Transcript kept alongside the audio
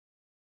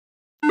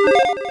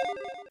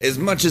As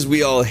much as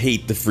we all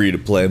hate the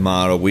free-to-play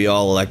model, we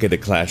all like it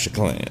at Clash of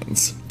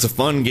Clans. It's a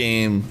fun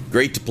game,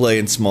 great to play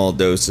in small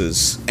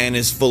doses, and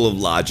is full of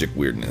logic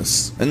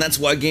weirdness. And that's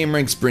why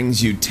Gameranx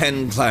brings you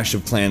 10 Clash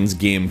of Clans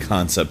game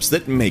concepts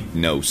that make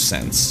no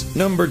sense.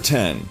 Number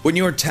 10. When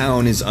your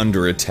town is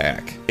under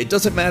attack. It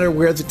doesn't matter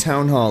where the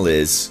town hall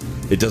is.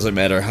 It doesn't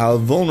matter how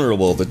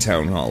vulnerable the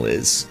town hall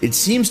is. It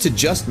seems to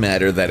just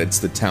matter that it's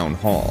the town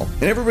hall.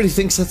 And everybody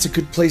thinks that's a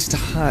good place to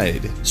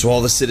hide. So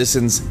all the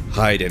citizens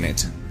hide in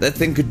it. That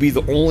thing could be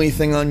the only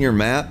thing on your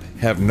map,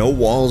 have no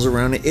walls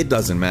around it, it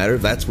doesn't matter,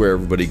 that's where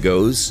everybody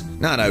goes.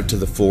 Not out to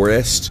the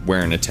forest,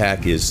 where an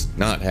attack is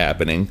not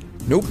happening.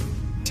 Nope.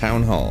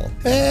 Town hall.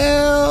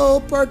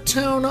 Help! Our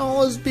town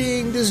hall is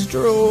being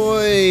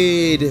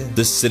destroyed!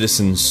 The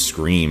citizens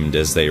screamed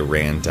as they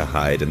ran to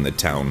hide in the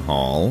town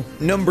hall.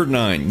 Number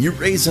 9. You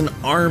raise an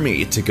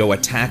army to go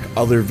attack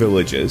other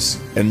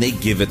villages, and they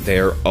give it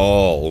their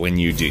all when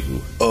you do.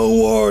 A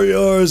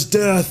warrior's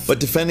death! But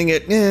defending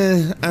it,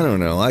 I don't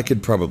know, I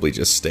could probably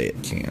just stay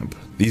at camp.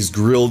 These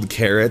grilled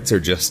carrots are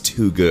just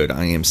too good.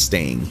 I am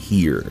staying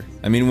here.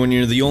 I mean, when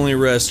you're the only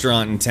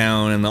restaurant in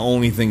town and the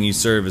only thing you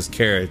serve is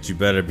carrots, you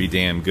better be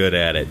damn good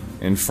at it.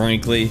 And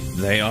frankly,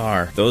 they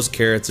are. Those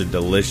carrots are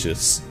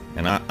delicious.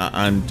 And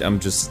I'm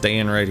just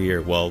staying right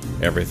here while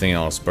everything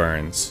else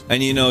burns.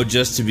 And you know,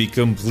 just to be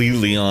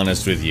completely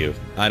honest with you,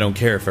 I don't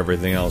care if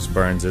everything else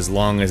burns as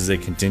long as they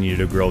continue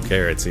to grill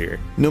carrots here.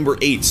 Number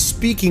 8,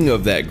 speaking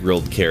of that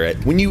grilled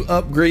carrot, when you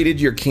upgraded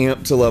your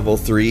camp to level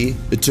 3,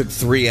 it took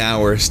 3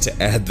 hours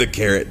to add the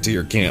carrot to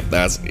your camp.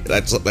 That's it.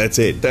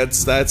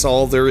 That's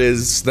all there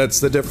is. That's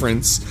the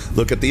difference.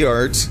 Look at the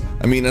art.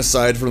 I mean,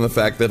 aside from the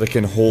fact that it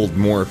can hold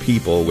more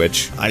people,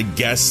 which I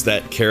guess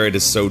that carrot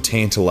is so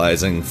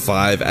tantalizing,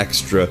 5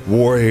 extra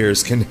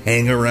warriors can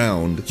hang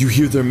around. You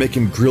hear they're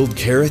making grilled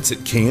carrots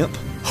at camp?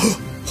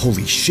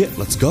 Holy shit,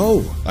 let's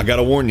go. I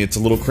gotta warn you, it's a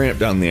little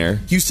cramped down there.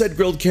 You said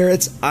grilled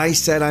carrots, I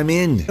said I'm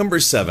in. Number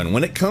 7,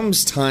 when it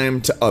comes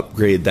time to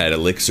upgrade that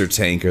elixir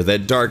tank or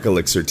that dark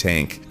elixir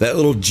tank, that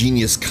little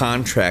genius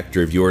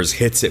contractor of yours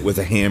hits it with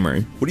a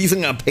hammer. What do you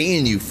think I'm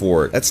paying you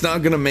for? That's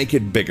not gonna make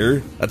it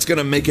bigger. That's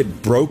gonna make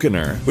it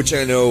brokener. Which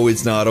I know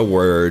is not a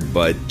word,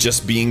 but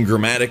just being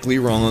grammatically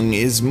wrong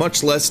is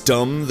much less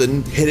dumb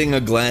than hitting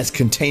a glass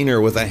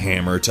container with a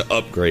hammer to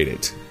upgrade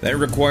it. That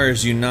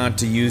requires you not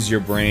to use your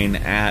brain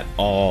at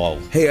all.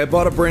 Hey, I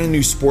bought a brand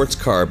new sports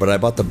car, but I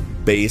bought the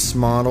base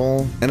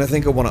model, and I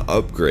think I want to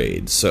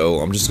upgrade,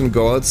 so I'm just gonna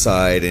go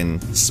outside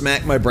and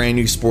smack my brand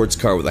new sports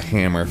car with a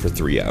hammer for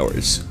 3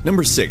 hours.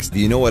 Number 6, do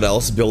you know what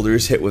else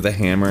builders hit with a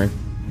hammer?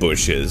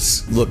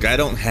 Bushes. Look, I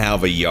don't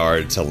have a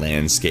yard to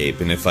landscape,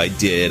 and if I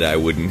did, I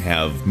wouldn't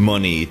have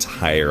money to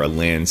hire a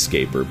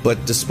landscaper,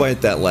 but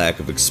despite that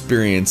lack of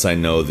experience, I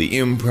know the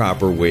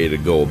improper way to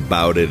go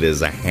about it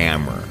is a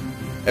hammer.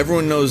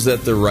 Everyone knows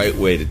that the right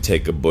way to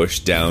take a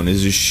bush down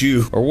is a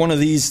shoe or one of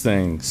these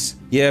things.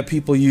 Yeah,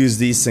 people use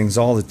these things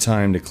all the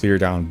time to clear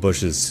down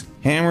bushes.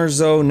 Hammers,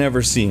 though,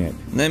 never seen it.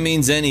 And that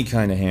means any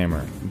kind of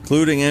hammer,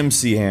 including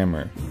MC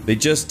hammer. They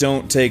just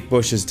don't take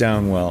bushes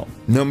down well.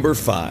 Number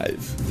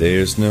 5.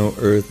 There's no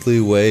earthly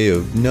way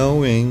of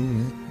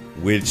knowing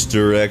which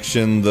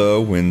direction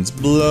the wind's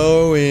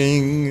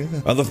blowing.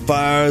 Are the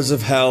fires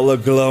of hell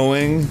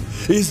a-glowing?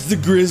 Is the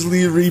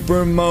grizzly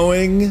reaper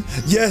mowing?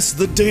 Yes,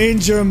 the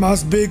danger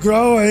must be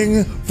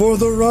growing, for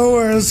the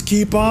rowers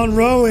keep on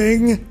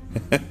rowing.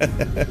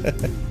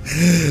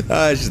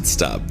 I should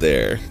stop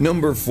there.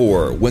 Number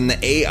 4, when the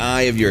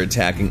AI of your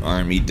attacking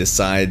army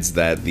decides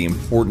that the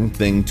important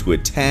thing to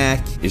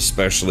attack,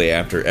 especially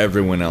after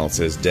everyone else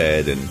is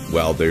dead and,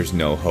 well, there's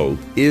no hope,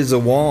 is a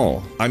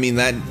wall. I mean,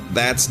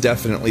 that's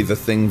definitely the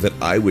thing that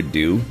I would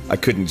do. I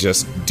couldn't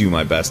just do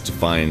my best to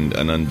find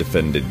an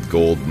undefended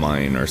gold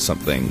mine or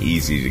something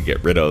easy to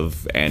get rid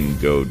of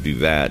and go do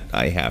that.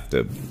 I have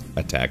to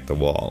attack the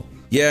wall.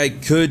 Yeah, I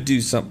could do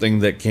something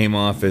that came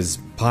off as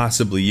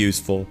possibly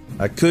useful.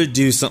 I could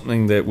do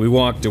something that we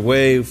walked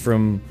away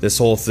from this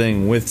whole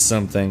thing with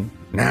something.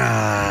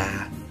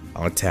 Nah,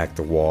 I'll attack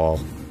the wall.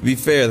 To be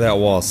fair, that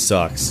wall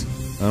sucks.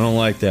 I don't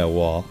like that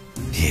wall.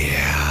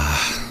 Yeah.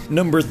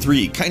 Number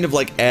 3, kind of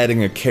like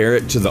adding a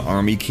carrot to the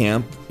army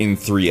camp in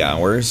 3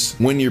 hours.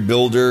 When your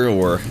builder,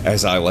 or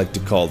as I like to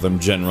call them,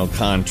 general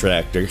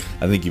contractor,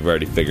 I think you've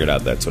already figured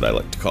out that's what I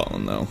like to call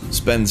them though,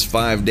 spends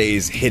 5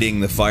 days hitting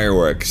the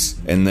fireworks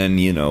and then,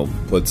 you know,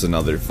 puts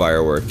another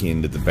firework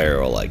into the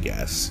barrel, I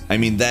guess. I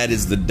mean, that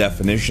is the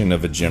definition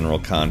of a general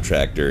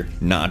contractor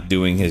not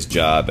doing his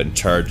job and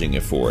charging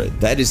you for it.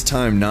 That is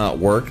time not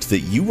worked that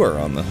you are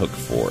on the hook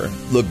for.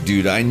 Look,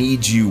 dude, I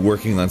need you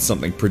working on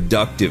something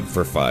productive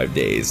for 5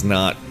 days,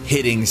 not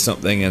hitting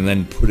something and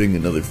then putting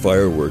another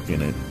firework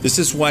in it. This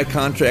is why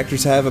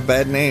contractors have a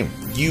bad name.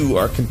 You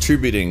are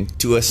contributing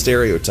to a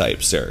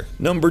stereotype, sir.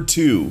 Number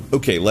 2.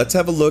 Okay, let's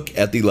have a look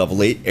at the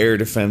level 8 air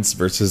defense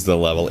versus the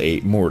level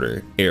 8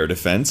 mortar. Air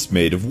defense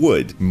made of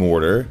wood.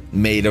 Mortar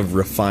made of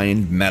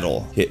refined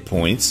metal. Hit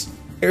points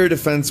Air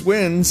defense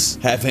wins,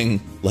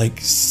 having like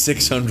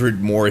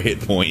 600 more hit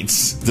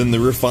points than the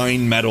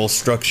refined metal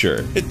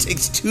structure. It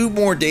takes 2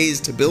 more days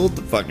to build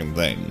the fucking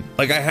thing.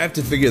 Like, I have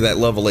to figure that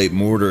level 8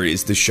 mortar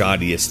is the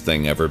shoddiest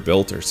thing ever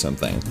built or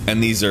something.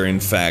 And these are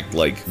in fact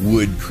like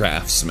wood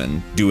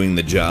craftsmen doing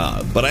the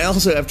job. But I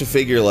also have to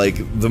figure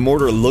like the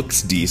mortar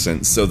looks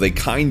decent, so they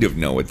kind of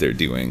know what they're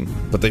doing.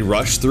 But they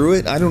rush through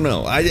it? I don't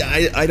know.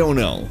 I don't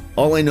know.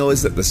 All I know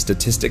is that the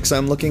statistics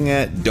I'm looking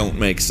at don't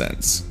make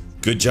sense.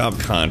 Good job,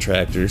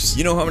 contractors.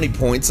 You know how many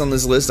points on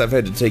this list I've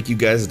had to take you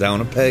guys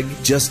down a peg?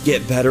 Just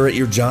get better at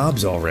your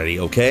jobs already,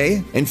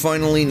 okay? And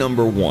finally,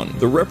 number 1.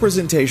 The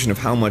representation of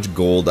how much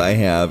gold I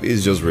have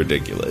is just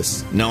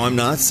ridiculous. Now, I'm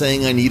not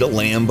saying I need a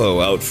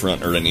Lambo out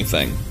front or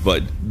anything,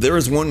 but there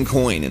is 1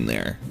 coin in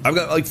there. I've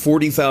got like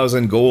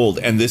 40,000 gold,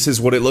 and this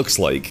is what it looks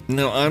like.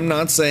 Now, I'm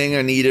not saying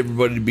I need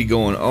everybody to be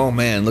going, oh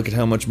man, look at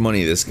how much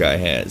money this guy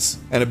has.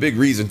 And a big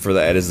reason for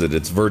that is that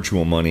it's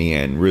virtual money,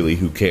 and really,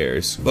 who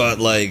cares? But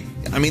like,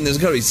 I mean, there's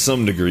gotta be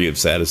some degree of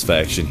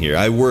satisfaction here.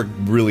 I worked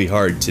really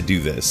hard to do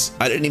this.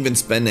 I didn't even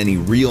spend any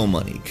real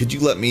money. Could you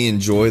let me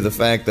enjoy the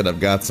fact that I've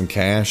got some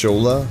cash,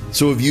 Ola?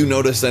 So have you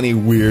noticed any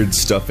weird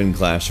stuff in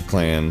Clash of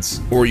Clans?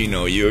 Or you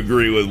know, you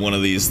agree with one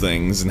of these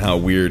things and how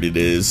weird it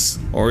is?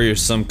 Or you're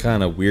some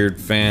kind of weird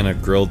fan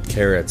of grilled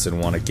carrots and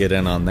want to get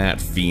in on that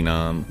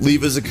phenom.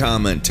 Leave us a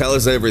comment. Tell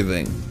us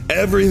everything.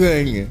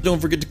 Everything!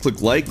 Don't forget to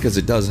click like, because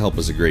it does help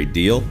us a great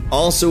deal.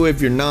 Also, if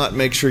you're not,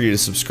 make sure you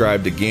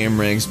subscribe to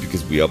Gameranx,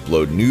 because we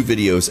upload new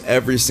videos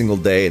every single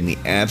day, and the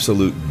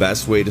absolute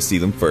best way to see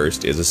them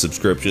first is a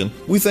subscription.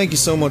 We thank you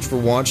so much for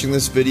watching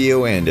this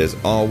video, and as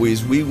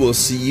always, we will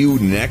see you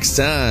next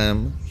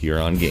time here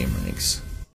on Gameranx.